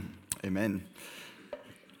Amen.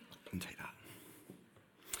 And take that.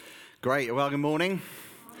 Great. Well, good morning.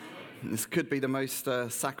 This could be the most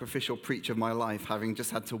sacrificial preach of my life, having just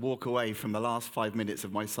had to walk away from the last 5 minutes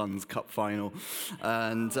of my son's cup final.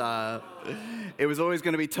 And it was always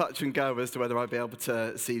going to be touch and go as to whether I'd be able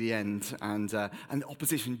to see the end. And the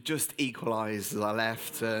opposition just equalised as I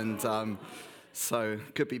left. And so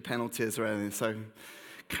could be penalties or anything. So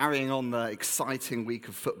carrying on the exciting week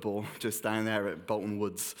of football just down there at Bolton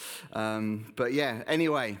Woods. But yeah,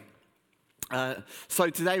 anyway. So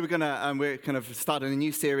today we're kind of started a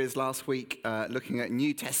new series last week looking at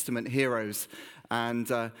New Testament heroes. And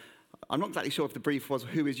I'm not exactly sure if the brief was,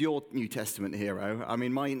 who is your New Testament hero? I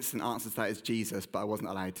mean, my instant answer to that is Jesus, but I wasn't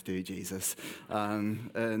allowed to do Jesus.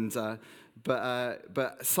 But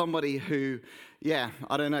somebody who,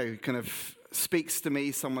 I don't know, kind of speaks to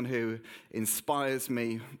me, someone who inspires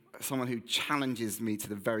me, someone who challenges me to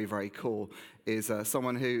the very, very core, is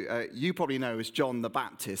someone who you probably know as John the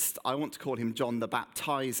Baptist. I want to call him John the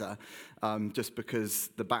Baptiser, just because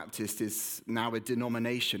the Baptist is now a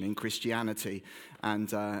denomination in Christianity,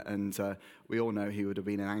 and we all know he would have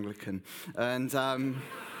been an Anglican, and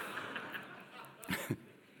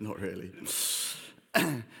not really.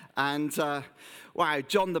 And wow,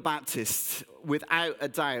 John the Baptist, without a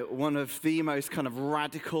doubt, one of the most kind of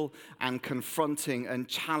radical and confronting and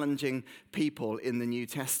challenging people in the New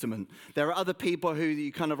Testament. There are other people who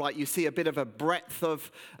you kind of like, you see a bit of a breadth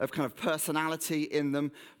of kind of personality in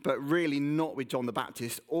them, but really not with John the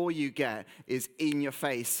Baptist. All you get is in your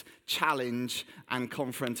face challenge and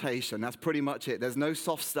confrontation. That's pretty much it. There's no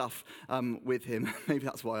soft stuff with him. Maybe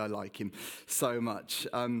that's why I like him so much.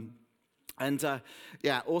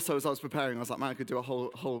 Also as I was preparing, I was like, man, I could do a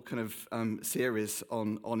whole kind of series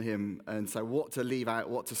on him. And so what to leave out,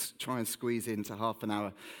 what to try and squeeze into half an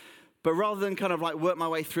hour. But rather than kind of like work my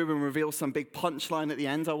way through and reveal some big punchline at the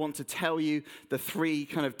end, I want to tell you the three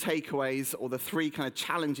kind of takeaways or the three kind of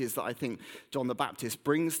challenges that I think John the Baptist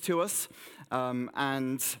brings to us.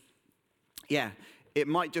 It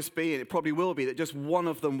might just be, and it probably will be, that just one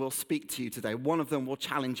of them will speak to you today. One of them will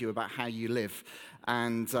challenge you about how you live,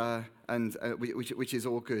 which is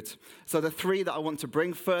all good. So the three that I want to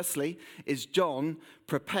bring, firstly, is John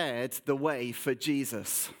prepared the way for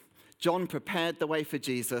Jesus. John prepared the way for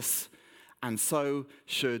Jesus, and so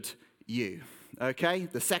should you. Okay?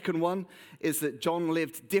 The second one is that John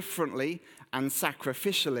lived differently and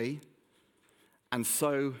sacrificially, and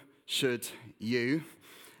so should you.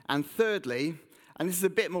 And thirdly, and this is a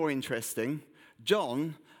bit more interesting,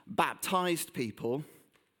 John baptized people,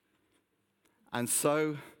 and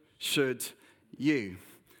so should you.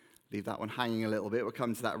 Leave that one hanging a little bit. We'll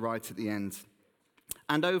come to that right at the end.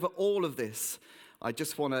 And over all of this, I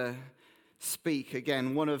just want to speak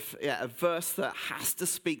again, a verse that has to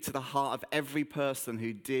speak to the heart of every person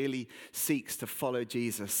who dearly seeks to follow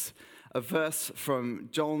Jesus. A verse from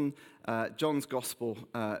John's Gospel,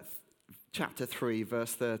 chapter 3,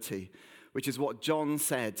 verse 30. Which is what John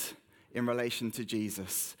said in relation to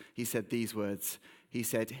Jesus. He said these words. He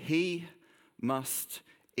said, "He must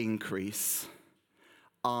increase,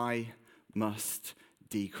 I must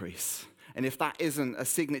decrease." And if that isn't a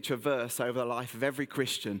signature verse over the life of every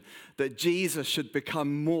Christian, that Jesus should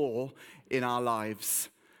become more in our lives,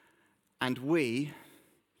 and we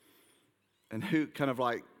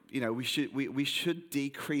should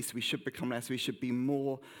decrease, we should become less, we should be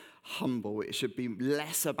more humble. It should be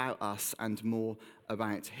less about us and more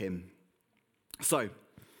about him. So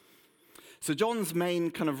John's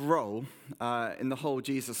main kind of role in the whole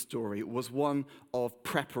Jesus story was one of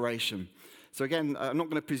preparation. So again, I'm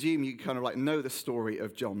not going to presume you kind of like know the story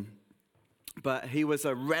of John, but he was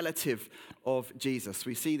a relative of Jesus.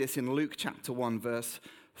 We see this in Luke chapter 1, verse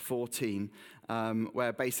 14,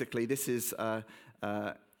 where basically this is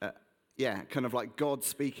kind of like God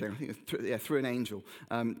speaking, I think through an angel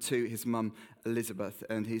to his mum Elizabeth.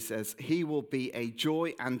 And he says, "He will be a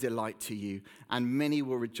joy and delight to you, and many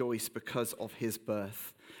will rejoice because of his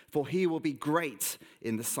birth. For he will be great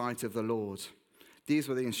in the sight of the Lord." These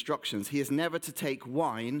were the instructions. "He is never to take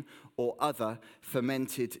wine or other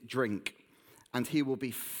fermented drink, and he will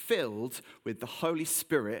be filled with the Holy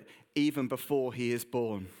Spirit even before he is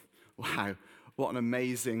born." Wow, what an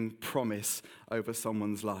amazing promise over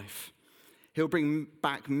someone's life. "He'll bring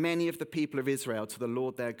back many of the people of Israel to the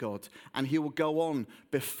Lord their God, and he will go on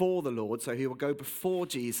before the Lord," so he will go before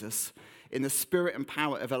Jesus, "in the spirit and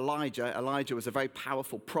power of Elijah." Elijah was a very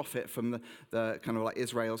powerful prophet from the kind of like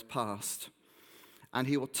Israel's past. "And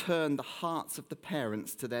he will turn the hearts of the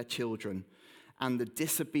parents to their children, and the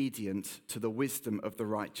disobedient to the wisdom of the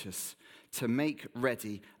righteous, to make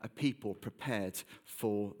ready a people prepared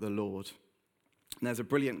for the Lord." And there's a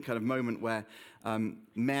brilliant kind of moment where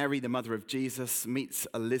Mary, the mother of Jesus, meets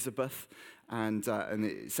Elizabeth, and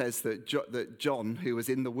it says that John, who was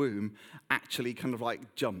in the womb, actually kind of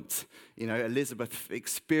like jumped. You know, Elizabeth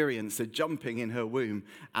experienced a jumping in her womb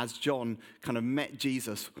as John kind of met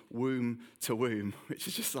Jesus womb to womb, which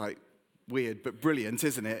is just like weird but brilliant,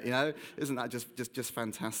 isn't it? You know, isn't that just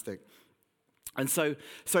fantastic? And so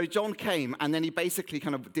John came, and then he basically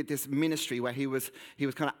kind of did this ministry where he was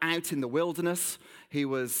kind of out in the wilderness. He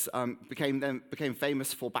was became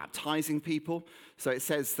famous for baptizing people. So it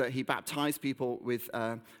says that he baptized people with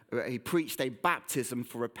he preached a baptism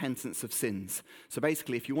for repentance of sins. So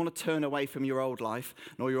basically, if you want to turn away from your old life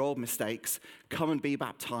and all your old mistakes, come and be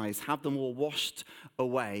baptized, have them all washed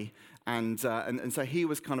away. And so he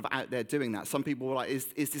was kind of out there doing that. Some people were like,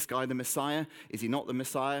 is this guy the Messiah? Is he not the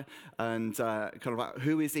Messiah? And kind of like,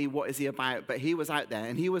 who is he? What is he about? But he was out there,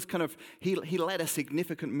 and he was kind of, he led a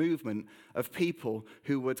significant movement of people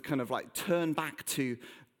who would kind of like turn back to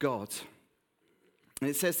God. And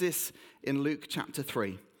it says this in Luke chapter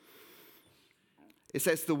 3. It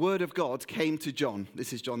says, the word of God came to John.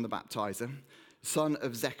 This is John the Baptizer, son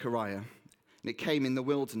of Zechariah. And it came in the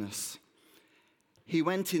wilderness. He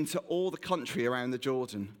went into all the country around the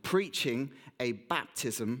Jordan, preaching a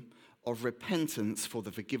baptism of repentance for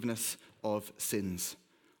the forgiveness of sins.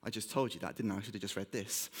 I just told you that, didn't I? I should have just read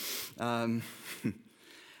this.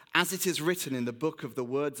 As it is written in the book of the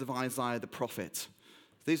words of Isaiah the prophet.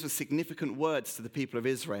 These were significant words to the people of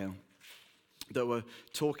Israel that were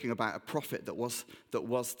talking about a prophet that was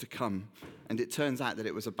to come. And it turns out that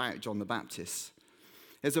it was about John the Baptist.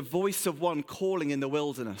 There's a voice of one calling in the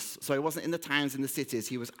wilderness. So he wasn't in the towns and the cities.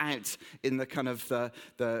 He was out in the kind of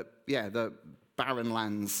the barren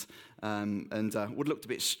lands, and Wood looked a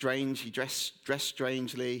bit strange. He dressed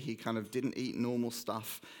strangely. He kind of didn't eat normal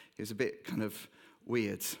stuff. He was a bit kind of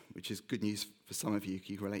weird, which is good news for some of you.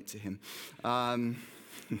 You can relate to him. I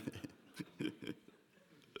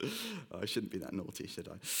shouldn't be that naughty, should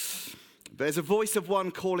I? But there's a voice of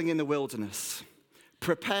one calling in the wilderness.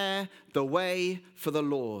 Prepare the way for the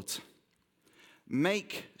Lord.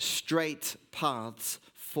 Make straight paths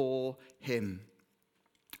for him.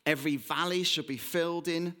 Every valley shall be filled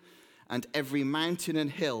in, and every mountain and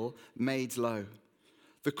hill made low.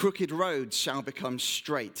 The crooked roads shall become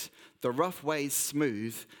straight, the rough ways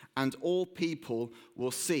smooth, and all people will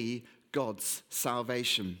see God's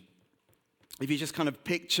salvation. If you just kind of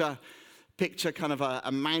picture kind of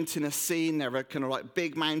a mountainous scene. There are kind of like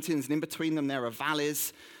big mountains, and in between them there are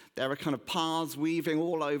valleys. There are kind of paths weaving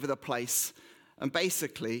all over the place. And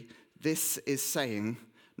basically, this is saying,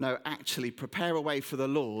 no, actually, prepare a way for the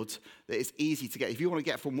Lord that is easy to get. If you want to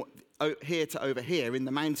get from here to over here in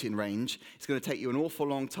the mountain range, it's going to take you an awful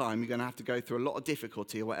long time. You're going to have to go through a lot of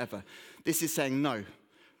difficulty or whatever. This is saying, no,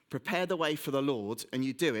 prepare the way for the Lord, and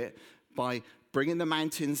you do it by bringing the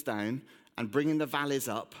mountains down and bringing the valleys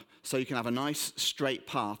up, so you can have a nice straight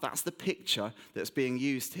path. That's the picture that's being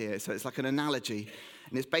used here. So it's like an analogy.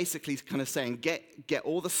 And it's basically kind of saying, get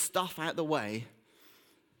all the stuff out of the way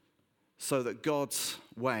so that God's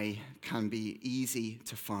way can be easy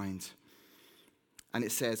to find. And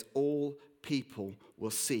it says, all people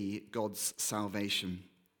will see God's salvation.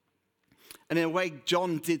 And in a way,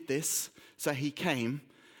 John did this. So he came,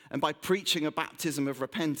 and by preaching a baptism of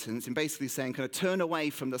repentance and basically saying, kind of turn away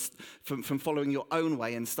from following your own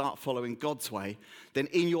way and start following God's way, then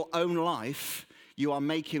in your own life, you are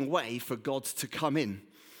making way for God to come in,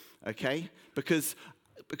 okay? Because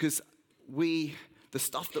the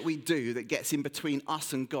stuff that we do that gets in between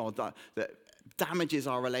us and God, that damages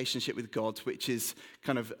our relationship with God, which is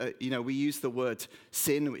kind of, we use the word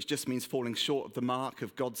sin, which just means falling short of the mark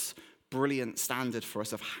of God's brilliant standard for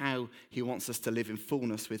us of how he wants us to live in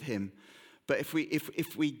fullness with him. But if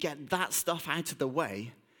we get that stuff out of the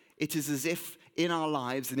way, it is as if in our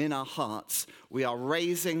lives and in our hearts, we are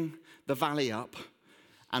raising the valley up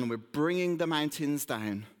and we're bringing the mountains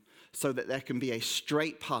down so that there can be a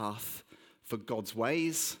straight path for God's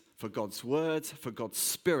ways, for God's word, for God's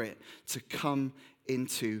spirit to come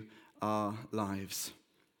into our lives.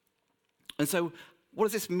 And so what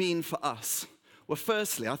does this mean for us? Well,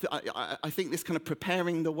 firstly, I think this kind of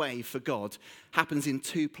preparing the way for God happens in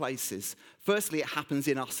two places. Firstly, it happens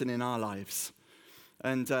in us and in our lives.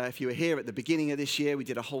 And if you were here at the beginning of this year, we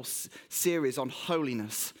did a whole series on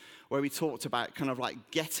holiness where we talked about kind of like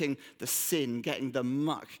getting the sin, getting the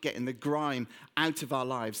muck, getting the grime out of our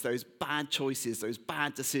lives, those bad choices, those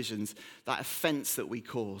bad decisions, that offense that we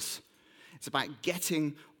cause. It's about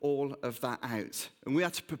getting all of that out. And we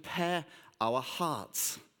have to prepare our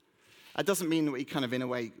hearts. That doesn't mean that we kind of, in a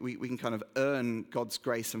way, we can kind of earn God's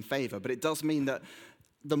grace and favor, but it does mean that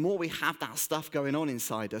the more we have that stuff going on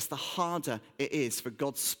inside us, the harder it is for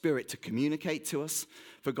God's Spirit to communicate to us,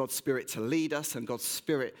 for God's Spirit to lead us, and God's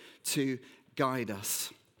Spirit to guide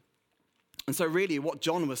us. And so really what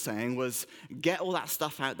John was saying was, get all that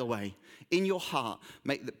stuff out the way. In your heart,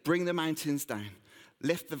 bring the mountains down,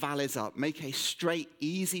 lift the valleys up, make a straight,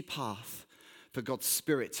 easy path for God's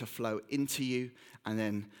Spirit to flow into you and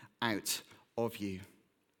then out of you.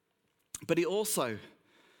 But he also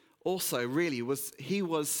really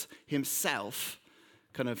was himself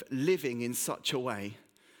kind of living in such a way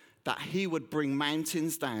that he would bring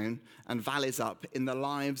mountains down and valleys up in the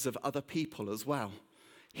lives of other people as well.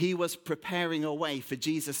 He was preparing a way for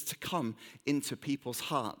Jesus to come into people's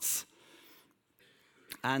hearts.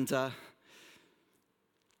 And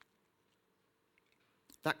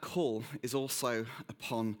that call is also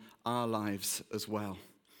upon our lives as well.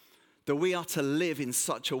 That we are to live in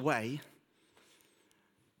such a way.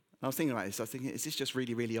 I was thinking about this. I was thinking, is this just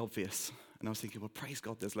really, really obvious? And I was thinking, well, praise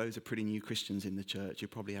God, there's loads of pretty new Christians in the church. You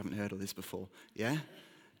probably haven't heard of this before. Yeah?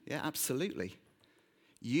 Yeah, absolutely.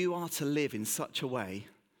 You are to live in such a way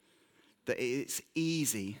that it's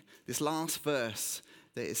easy. This last verse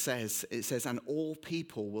that it says, and all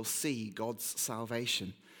people will see God's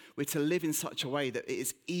salvation. We're to live in such a way that it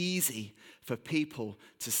is easy for people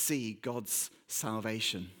to see God's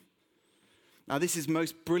salvation. Now, this is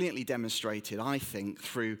most brilliantly demonstrated, I think,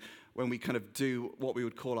 through when we kind of do what we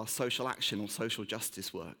would call our social action or social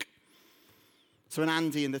justice work. So when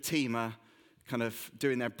Andy and the team are kind of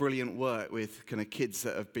doing their brilliant work with kind of kids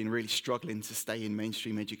that have been really struggling to stay in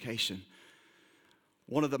mainstream education,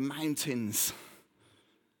 one of the mountains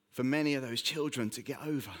for many of those children to get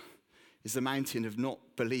over is the mountain of not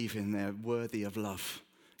believing they're worthy of love,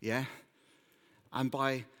 yeah? And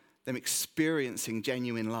by them experiencing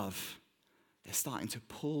genuine love, they're starting to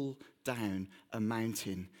pull down a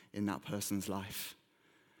mountain in that person's life.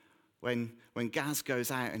 When Gaz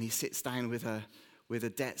goes out and he sits down with a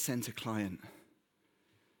debt center client,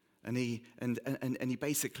 and he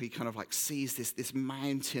basically kind of like sees this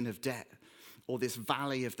mountain of debt, or this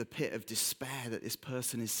valley of the pit of despair that this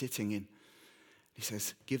person is sitting in. He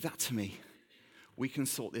says, give that to me. We can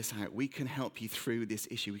sort this out. We can help you through this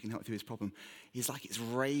issue. We can help you through this problem. He's like, it's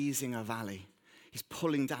raising a valley. He's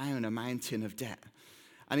pulling down a mountain of debt.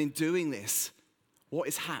 And in doing this, what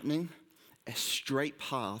is happening? A straight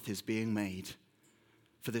path is being made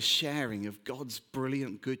for the sharing of God's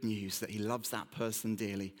brilliant good news that he loves that person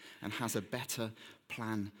dearly and has a better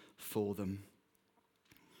plan for them.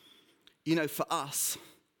 You know, for us,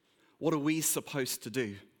 what are we supposed to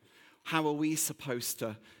do? How are we supposed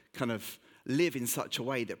to kind of live in such a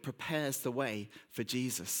way that prepares the way for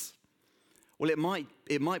Jesus? Well, it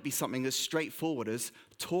might be something as straightforward as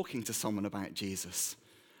talking to someone about Jesus.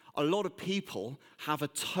 A lot of people have a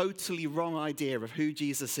totally wrong idea of who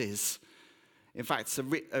Jesus is. In fact,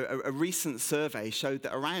 a recent survey showed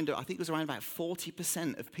that around about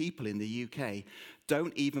 40% of people in the UK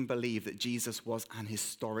don't even believe that Jesus was an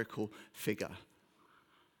historical figure.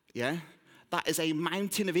 Yeah? That is a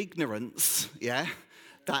mountain of ignorance, yeah,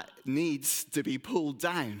 that needs to be pulled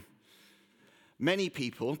down. Many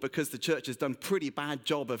people, because the church has done a pretty bad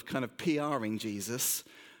job of kind of PRing Jesus,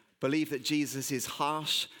 believe that Jesus is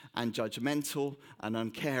harsh and judgmental and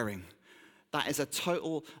uncaring. That is a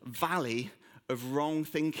total valley of wrong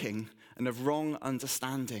thinking and of wrong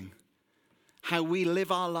understanding. How we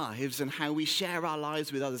live our lives and how we share our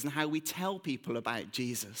lives with others and how we tell people about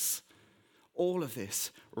Jesus. All of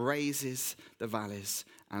this raises the valleys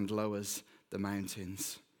and lowers the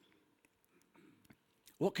mountains.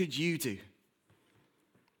 What could you do?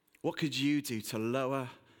 What could you do to lower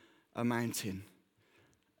a mountain,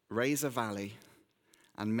 raise a valley,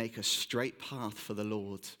 and make a straight path for the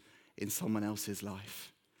Lord in someone else's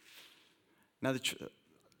life? Now,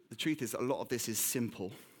 the truth is, a lot of this is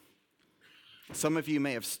simple. Some of you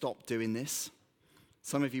may have stopped doing this.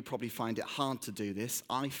 Some of you probably find it hard to do this.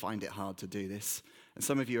 I find it hard to do this. And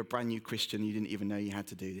some of you are a brand new Christian. You didn't even know you had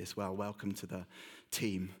to do this. Well, welcome to the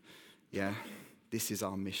team. Yeah, this is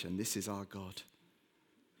our mission. This is our God.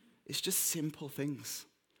 It's just simple things.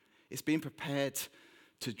 It's being prepared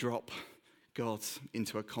to drop God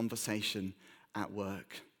into a conversation at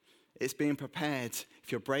work. It's being prepared,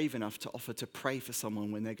 if you're brave enough, to offer to pray for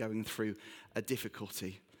someone when they're going through a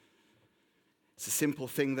difficulty. It's a simple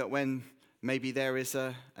thing that when maybe there is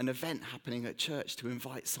an event happening at church, to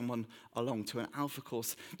invite someone along to an Alpha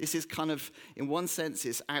course. This is kind of, in one sense,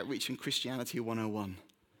 it's outreach and Christianity 101.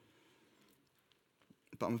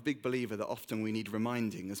 But I'm a big believer that often we need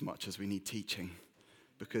reminding as much as we need teaching,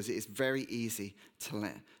 because it is very easy to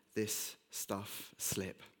let this stuff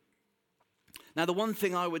slip. Now, the one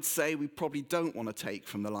thing I would say we probably don't want to take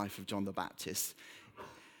from the life of John the Baptist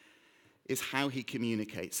is how he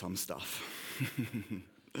communicates some stuff.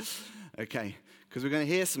 Okay, because we're going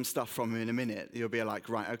to hear some stuff from him in a minute. You'll be like,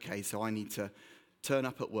 right, okay, so I need to turn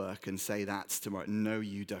up at work and say that tomorrow. No,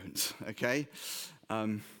 you don't, okay?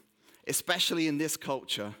 Especially in this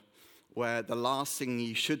culture where the last thing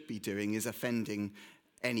you should be doing is offending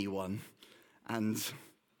anyone. And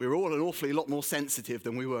we're all an awfully lot more sensitive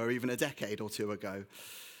than we were even a decade or two ago.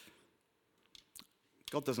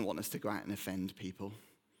 God doesn't want us to go out and offend people.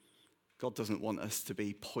 God doesn't want us to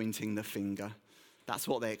be pointing the finger. That's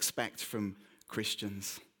what they expect from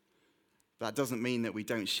Christians. That doesn't mean that we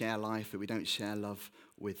don't share life, that we don't share love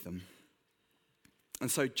with them.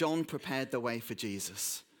 And so John prepared the way for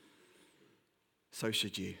Jesus. So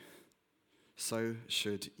should you. So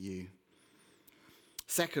should you.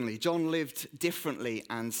 Secondly, John lived differently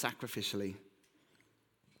and sacrificially.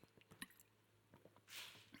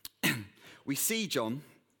 We see John.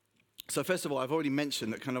 So first of all, I've already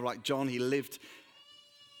mentioned that kind of like John, he lived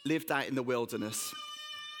out in the wilderness.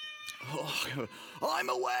 Oh, I'm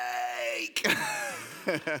awake!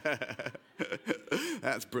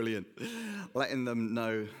 That's brilliant. Letting them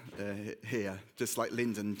know here, just like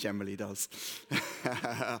Lyndon generally does.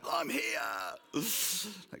 I'm here!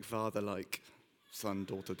 Like father, like son,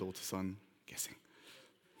 daughter, son. Guessing.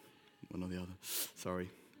 One or the other. Sorry.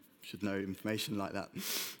 Should know information like that.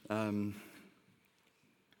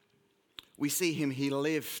 We see him, he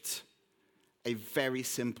lived a very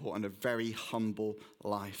simple and a very humble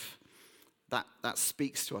life. That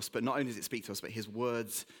speaks to us, but not only does it speak to us, but his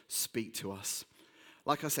words speak to us.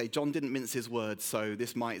 Like I say, John didn't mince his words, so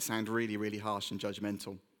this might sound really, really harsh and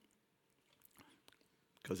judgmental.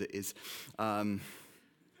 Because it is.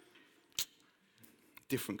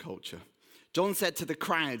 Different culture. John said to the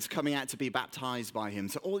crowds coming out to be baptized by him.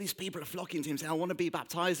 So all these people are flocking to him, saying, I want to be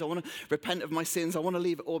baptized. I want to repent of my sins. I want to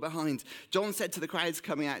leave it all behind. John said to the crowds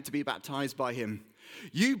coming out to be baptized by him,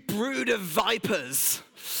 you brood of vipers.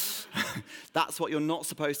 That's what you're not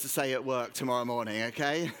supposed to say at work tomorrow morning,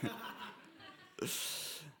 okay?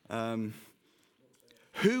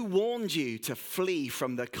 Who warned you to flee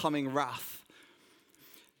from the coming wrath?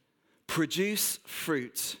 Produce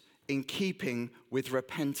fruit in keeping with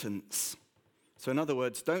repentance. So in other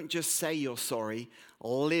words, don't just say you're sorry,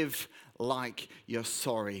 live like you're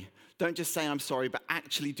sorry. Don't just say I'm sorry, but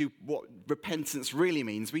actually do what repentance really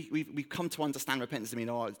means. We've come to understand repentance to mean,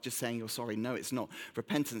 it's just saying you're sorry. No, it's not.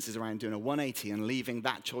 Repentance is around doing a 180 and leaving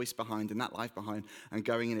that choice behind and that life behind and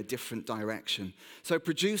going in a different direction. So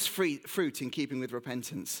produce fruit in keeping with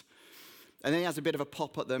repentance. And then he has a bit of a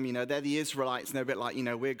pop at them, they're the Israelites, and they're a bit like,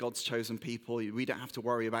 we're God's chosen people. We don't have to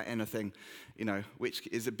worry about anything, which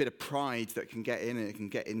is a bit of pride that can get in, and it can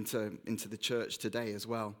get into the church today as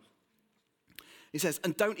well. He says,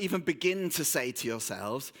 and don't even begin to say to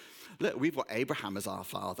yourselves, look, we've got Abraham as our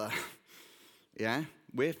father. Yeah,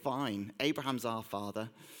 we're fine. Abraham's our father.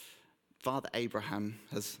 Father Abraham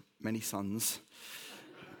has many sons.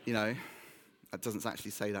 That doesn't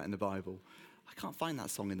actually say that in the Bible. I can't find that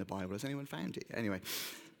song in the Bible. Has anyone found it? Anyway.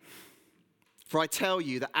 For I tell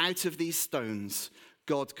you that out of these stones,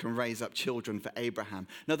 God can raise up children for Abraham.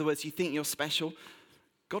 In other words, you think you're special?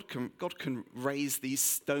 God can raise these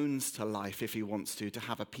stones to life if he wants to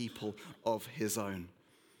have a people of his own.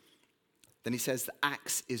 Then he says the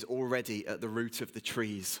axe is already at the root of the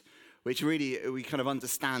trees, which really we kind of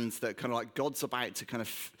understand that kind of like God's about to kind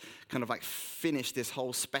of like finish this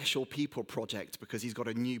whole special people project because he's got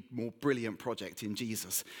a new, more brilliant project in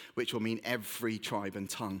Jesus, which will mean every tribe and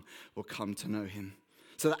tongue will come to know him.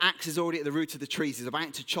 So the axe is already at the root of the trees. He's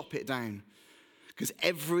about to chop it down. Because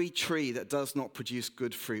every tree that does not produce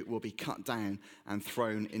good fruit will be cut down and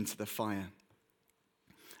thrown into the fire.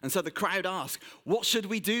 And so the crowd ask, what should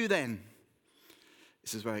we do then?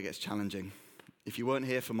 This is where it gets challenging. If you weren't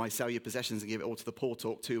here for my sell your possessions and give it all to the poor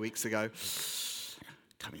talk 2 weeks ago,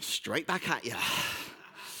 coming straight back at you.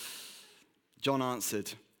 John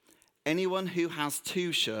answered, anyone who has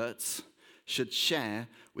 2 shirts should share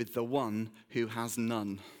with the one who has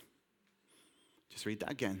none. Just read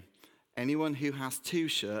that again. Anyone who has 2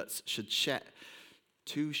 shirts should share.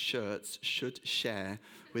 2 shirts should share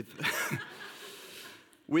with,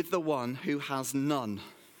 with the one who has none.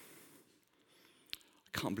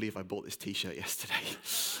 I can't believe I bought this t-shirt yesterday.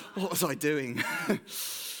 What was I doing?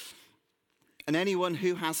 And anyone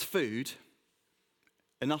who has food,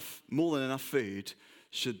 more than enough food,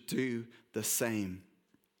 should do the same.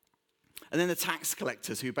 And then the tax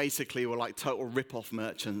collectors, who basically were like total rip-off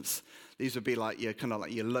merchants. These would be like your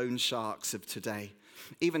loan sharks of today.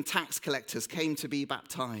 Even tax collectors came to be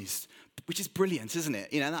baptized, which is brilliant, isn't it?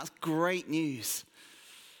 That's great news.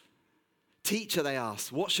 Teacher, they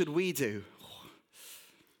asked, what should we do?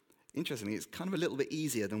 Interestingly, it's kind of a little bit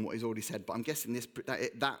easier than what he's already said, but I'm guessing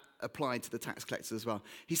that applied to the tax collectors as well.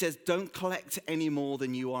 He says, don't collect any more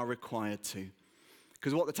than you are required to.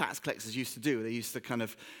 Because what the tax collectors used to do, they used to kind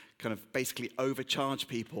of basically overcharge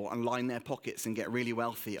people and line their pockets and get really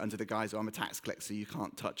wealthy under the guise of, I'm a tax collector, so you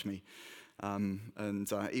can't touch me.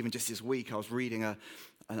 Even just this week, I was reading an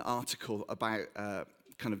article about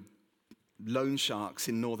kind of loan sharks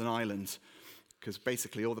in Northern Ireland, because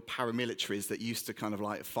basically all the paramilitaries that used to kind of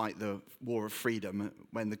like fight the War of Freedom,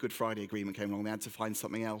 when the Good Friday Agreement came along, they had to find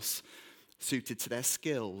something else suited to their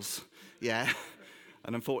skills. Yeah.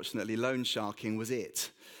 And unfortunately, loan sharking was it.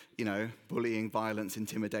 Bullying, violence,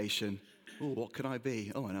 intimidation. Oh, what could I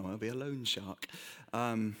be? Oh, I know, I'll be a loan shark.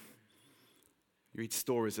 You read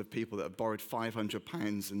stories of people that have borrowed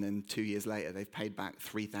 £500 and then 2 years later they've paid back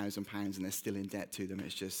 £3,000 and they're still in debt to them.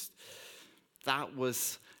 It's just, that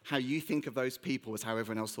was how you think of those people, was how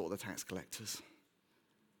everyone else thought of the tax collectors.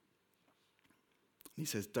 He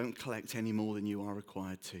says, don't collect any more than you are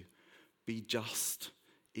required to. Be just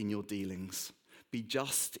in your dealings. Be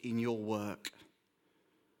just in your work.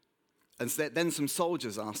 And so then some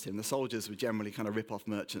soldiers asked him. The soldiers were generally kind of rip-off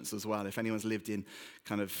merchants as well. If anyone's lived in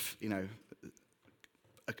kind of,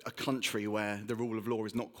 a country where the rule of law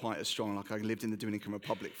is not quite as strong, like I lived in the Dominican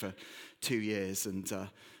Republic for 2 years, and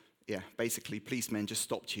basically policemen just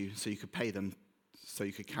stopped you so you could pay them so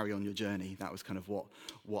you could carry on your journey. That was kind of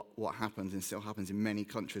what happened, and still happens in many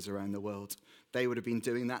countries around the world. They would have been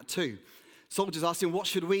doing that too. Soldiers asked him, what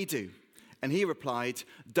should we do? And he replied,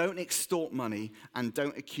 don't extort money and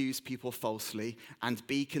don't accuse people falsely, and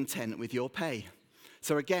be content with your pay.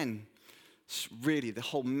 So again, it's really the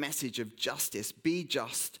whole message of justice. Be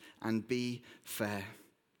just and be fair.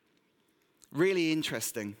 Really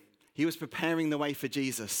interesting. He was preparing the way for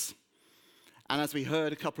Jesus. And as we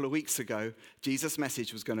heard a couple of weeks ago, Jesus'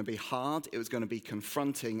 message was going to be hard, it was going to be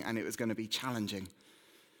confronting, and it was going to be challenging.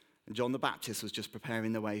 And John the Baptist was just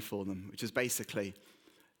preparing the way for them, which is basically,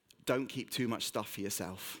 don't keep too much stuff for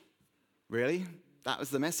yourself. Really? That was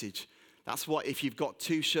the message. That's what, if you've got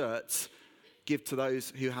 2 shirts, give to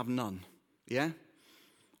those who have none. Yeah? And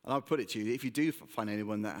I'll put it to you, if you do find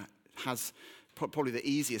anyone that has, probably the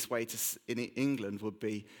easiest way in England would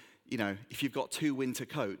be, if you've got 2 winter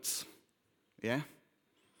coats, yeah?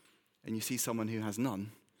 And you see someone who has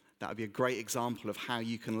none, that would be a great example of how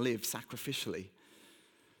you can live sacrificially.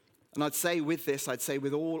 And I'd say with this,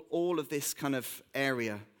 with all of this kind of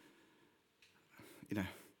area,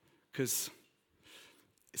 because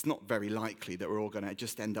it's not very likely that we're all going to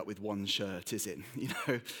just end up with 1 shirt, is it?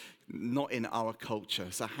 Not in our culture.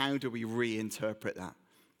 So how do we reinterpret that?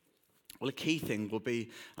 Well, a key thing will be,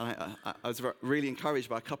 I was really encouraged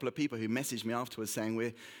by a couple of people who messaged me afterwards saying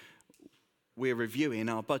we're reviewing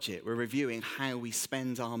our budget. We're reviewing how we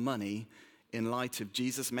spend our money in light of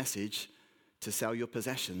Jesus' message to sell your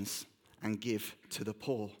possessions and give to the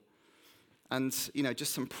poor. And,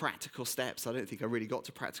 just some practical steps. I don't think I really got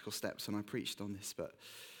to practical steps when I preached on this, but,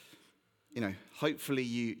 hopefully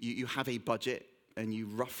you have a budget and you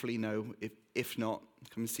roughly know. If not,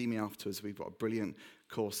 come and see me afterwards. We've got a brilliant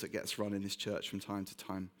course that gets run in this church from time to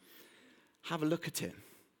time. Have a look at it.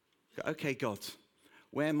 Go, okay, God,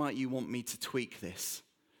 where might you want me to tweak this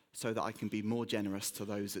so that I can be more generous to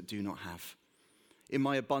those that do not have? In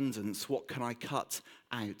my abundance, what can I cut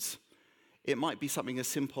out? It might be something as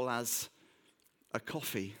simple as a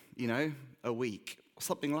coffee, a week, or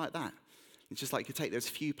something like that. It's just like you take those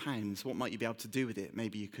few pounds, what might you be able to do with it?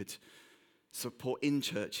 Maybe you could support in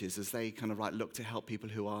churches as they kind of like look to help people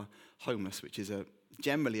who are homeless, which is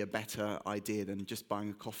generally a better idea than just buying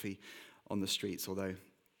a coffee on the streets, although,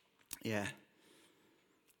 yeah.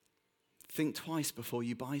 Think twice before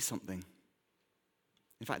you buy something.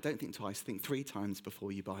 In fact, don't think twice, think 3 times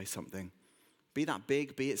before you buy something. Be that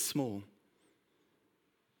big, be it small.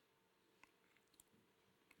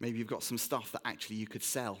 Maybe you've got some stuff that actually you could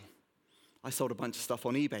sell. I sold a bunch of stuff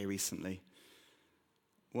on eBay recently.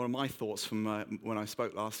 One of my thoughts from when I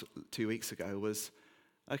spoke 2 weeks ago was,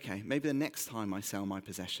 okay, maybe the next time I sell my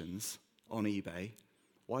possessions on eBay,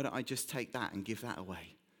 why don't I just take that and give that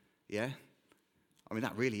away? Yeah? I mean,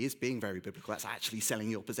 that really is being very biblical. That's actually selling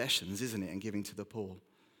your possessions, isn't it, and giving to the poor.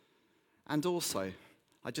 And also,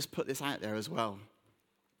 I just put this out there as well.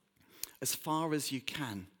 As far as you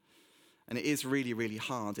can, and it is really, really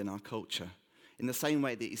hard in our culture, in the same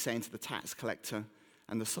way that he's saying to the tax collector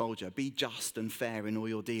and the soldier, be just and fair in all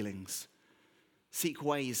your dealings. Seek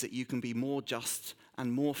ways that you can be more just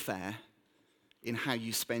and more fair in how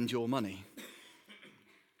you spend your money.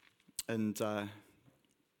 And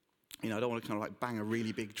I don't want to kind of like bang a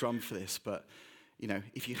really big drum for this, but,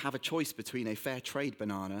 if you have a choice between a fair trade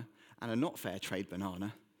banana and a not fair trade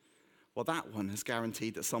banana, well, that one has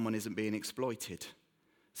guaranteed that someone isn't being exploited.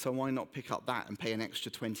 So why not pick up that and pay an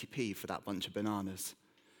extra 20p for that bunch of bananas?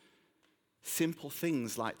 Simple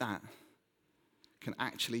things like that can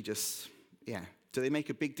actually just, do they make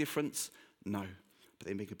a big difference? No, but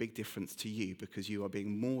they make a big difference to you because you are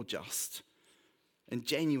being more just. And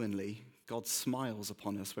genuinely, God smiles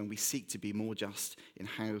upon us when we seek to be more just in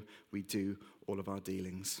how we do all of our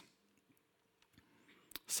dealings.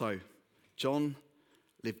 So, John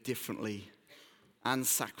lived differently and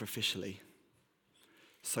sacrificially.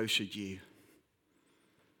 So should you.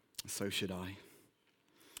 So should I.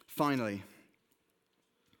 Finally,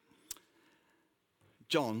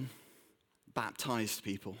 John baptized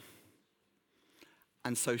people.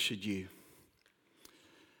 And so should you.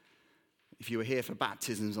 If you were here for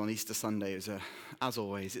baptisms on Easter Sunday, as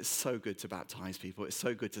always, it's so good to baptize people. It's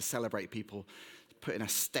so good to celebrate people putting a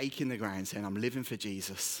stake in the ground saying, I'm living for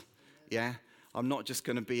Jesus. Yeah? I'm not just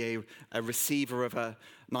going to be a receiver of a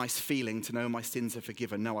nice feeling to know my sins are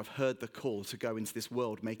forgiven. No, I've heard the call to go into this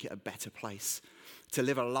world, make it a better place, to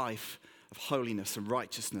live a life of holiness and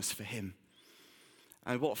righteousness for him.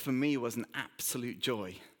 And what for me was an absolute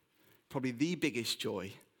joy, probably the biggest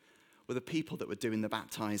joy, were the people that were doing the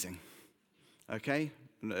baptizing. Okay?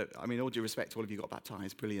 I mean, all due respect to all of you got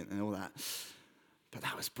baptized, brilliant and all that. But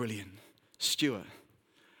that was brilliant. Stuart,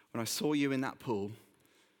 when I saw you in that pool,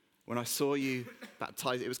 when I saw you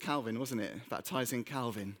baptize, it was Calvin, wasn't it? Baptizing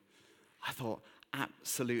Calvin. I thought,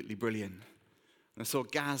 absolutely brilliant. And I saw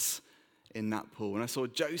Gaz in that pool, and I saw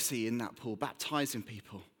Josie in that pool, baptizing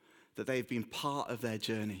people, that they've been part of their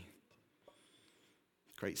journey.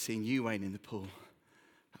 Great seeing you, Wayne, in the pool,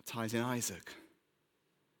 baptizing Isaac.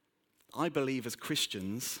 I believe as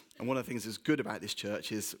Christians, and one of the things that's good about this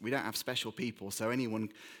church is we don't have special people, so anyone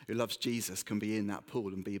who loves Jesus can be in that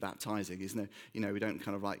pool and be baptizing. We don't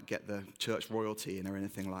kind of like get the church royalty in or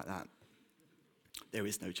anything like that. There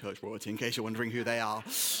is no church royalty, in case you're wondering who they are.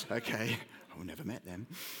 Okay, I've never met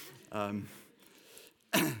them.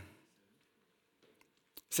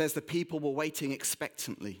 Says the people were waiting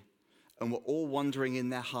expectantly and were all wondering in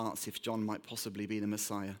their hearts if John might possibly be the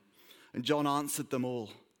Messiah. And John answered them all,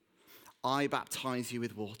 I baptize you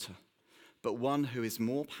with water, but one who is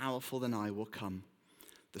more powerful than I will come,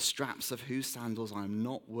 the straps of whose sandals I am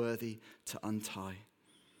not worthy to untie.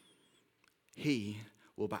 He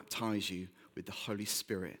will baptize you with the Holy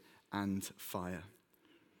Spirit and fire.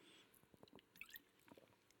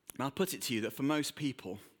 Now, I'll put it to you that for most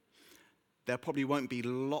people, there probably won't be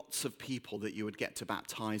lots of people that you would get to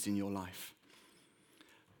baptize in your life.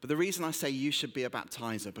 But the reason I say you should be a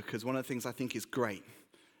baptizer, because one of the things I think is great,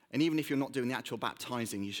 and even if you're not doing the actual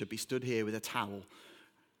baptizing, you should be stood here with a towel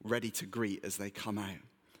ready to greet as they come out.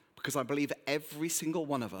 Because I believe that every single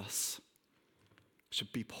one of us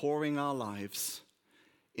should be pouring our lives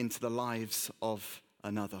into the lives of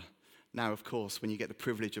another. Now, of course, when you get the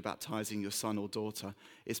privilege of baptizing your son or daughter,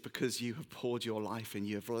 it's because you have poured your life and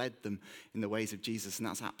you have led them in the ways of Jesus, and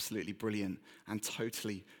that's absolutely brilliant and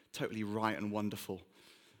totally, totally right and wonderful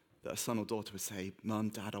that a son or daughter would say, Mum,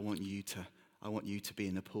 Dad, I want you to be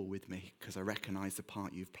in the pool with me because I recognize the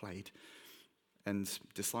part you've played. And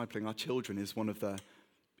discipling our children is one of the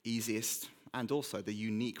easiest and also the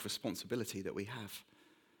unique responsibility that we have.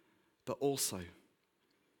 But also,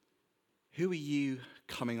 who are you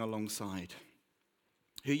coming alongside?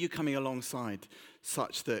 Who are you coming alongside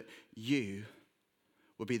such that you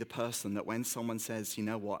will be the person that when someone says, you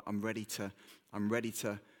know what, I'm ready to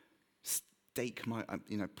stake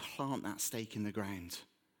plant that stake in the ground.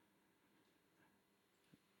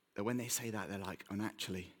 That when they say that, they're like, oh, and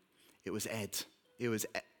actually, it was Ed. It was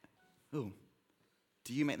Ed. Oh,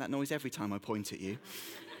 do you make that noise every time I point at you?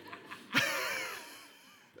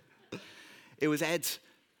 It was Ed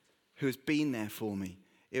who has been there for me.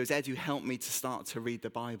 It was Ed who helped me to start to read the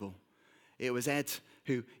Bible. It was Ed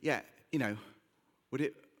who,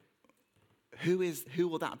 who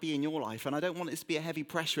will that be in your life? And I don't want it to be a heavy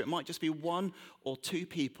pressure. It might just be one or two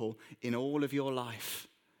people in all of your life.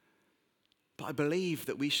 But I believe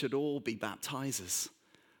that we should all be baptizers,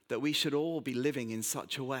 that we should all be living in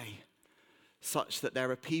such a way, such that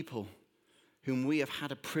there are people whom we have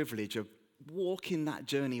had a privilege of walking that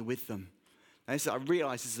journey with them. And I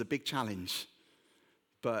realize this is a big challenge,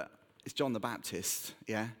 but it's John the Baptist,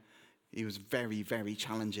 yeah? He was very, very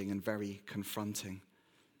challenging and very confronting.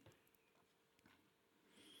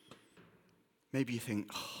 Maybe you think,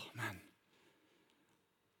 oh man,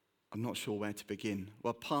 I'm not sure where to begin.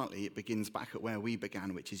 Well, partly it begins back at where we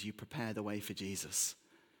began, which is you prepare the way for Jesus.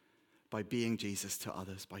 by being Jesus to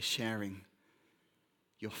others, by sharing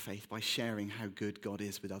your faith, by sharing how good God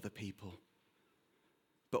is with other people.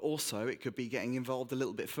 But also, it could be getting involved a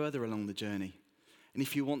little bit further along the journey. And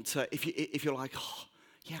if you want to, if you're like, oh,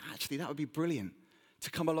 yeah, actually, that would be brilliant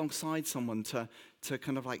to come alongside someone to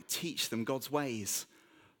kind of like teach them God's ways,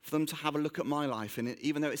 for them to have a look at my life, and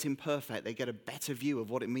even though it's imperfect, they get a better view of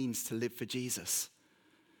what it means to live for Jesus.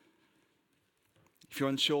 If you're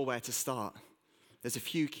unsure where to start, there's a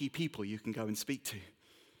few key people you can go and speak to.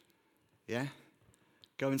 Yeah?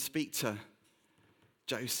 Go and speak to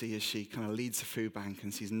Josie as she kind of leads the food bank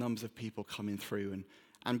and sees numbers of people coming through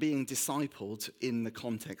and being discipled in the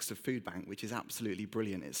context of food bank, which is absolutely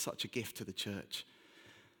brilliant. It's such a gift to the church.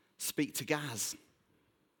 Speak to Gaz.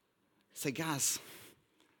 Say, Gaz,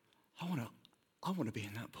 I want to be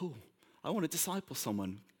in that pool. I want to disciple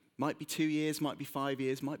someone. Might be 2 years, might be 5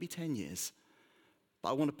 years, might be 10 years. But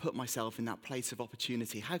I want to put myself in that place of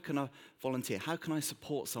opportunity. How can I volunteer? How can I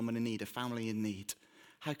support someone in need, a family in need?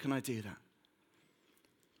 How can I do that?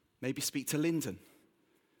 Maybe speak to Lyndon.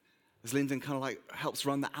 As Lyndon kind of like helps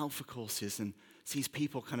run the Alpha courses and sees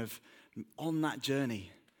people kind of on that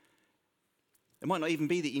journey. It might not even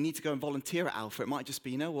be that you need to go and volunteer at Alpha. It might just be,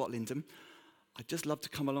 you know what, Lyndon? I'd just love to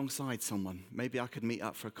come alongside someone. Maybe I could meet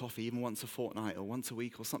up for a coffee even once a fortnight or once a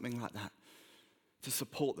week or something like that. To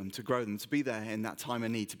support them, to grow them, to be there in that time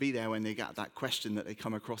of need, to be there when they get that question that they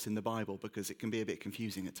come across in the Bible, because it can be a bit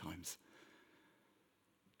confusing at times.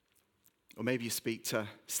 Or maybe you speak to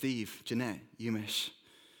Steve, Jeanette, Umesh.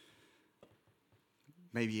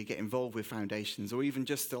 Maybe you get involved with foundations, or even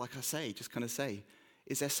just, like I say, just kind of say,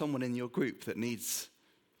 is there someone in your group that needs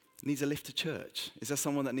a lift to church? Is there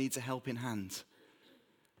someone that needs a helping hand?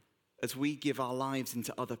 As we give our lives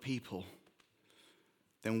into other people,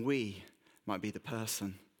 then we might be the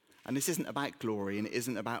person. And this isn't about glory and it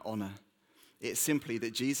isn't about honor. It's simply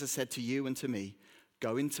that Jesus said to you and to me,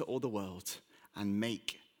 go into all the world and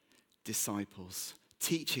make disciples,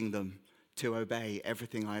 teaching them to obey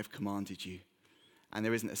everything I have commanded you. And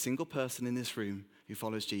there isn't a single person in this room who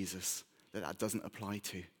follows Jesus that doesn't apply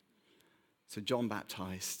to. So John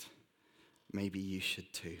baptized, maybe you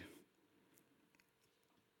should too.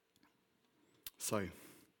 So,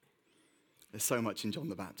 there's so much in John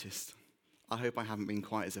the Baptist. I hope I haven't been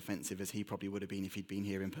quite as offensive as he probably would have been if he'd been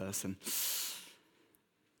here in person.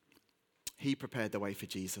 He prepared the way for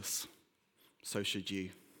Jesus. So should you.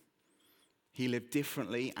 He lived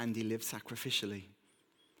differently and he lived sacrificially.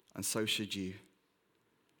 And so should you.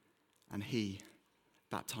 And he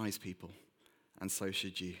baptized people. And so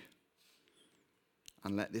should you.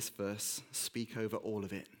 And let this verse speak over all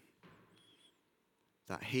of it.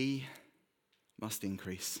 That he must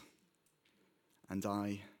increase. And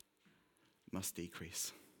I must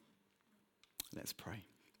decrease. Let's pray.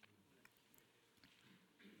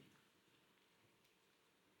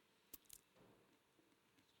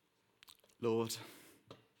 Lord,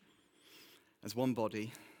 as one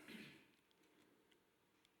body,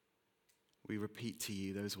 we repeat to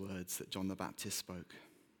you those words that John the Baptist spoke.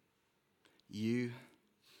 You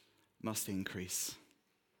must increase.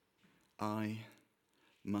 I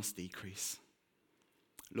must decrease.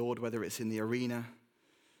 Lord, whether it's in the arena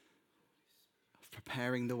of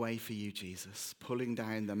preparing the way for you, Jesus, pulling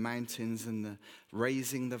down the mountains and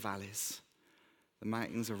raising the valleys, the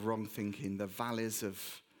mountains of wrong thinking, the valleys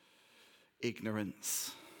of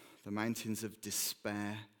ignorance, the mountains of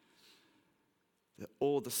despair,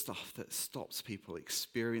 all the stuff that stops people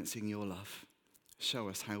experiencing your love. Show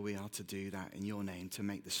us how we are to do that in your name, to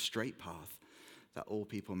make the straight path that all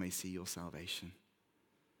people may see your salvation.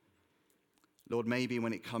 Lord, maybe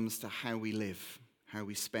when it comes to how we live, how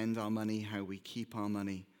we spend our money, how we keep our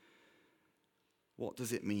money, what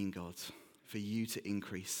does it mean, God, for you to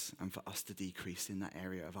increase and for us to decrease in that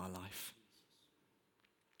area of our life?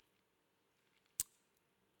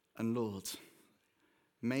 And Lord,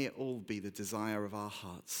 may it all be the desire of our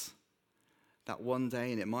hearts that one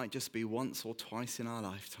day, and it might just be once or twice in our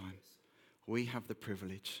lifetime, we have the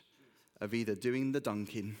privilege of either doing the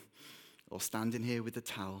dunking or standing here with the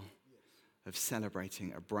towel, of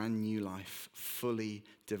celebrating a brand new life, fully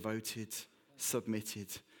devoted, submitted,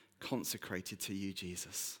 consecrated to you,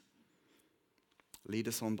 Jesus. Lead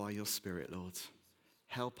us on by your Spirit, Lord.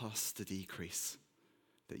 Help us to decrease,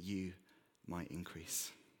 that you might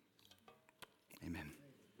increase. Amen.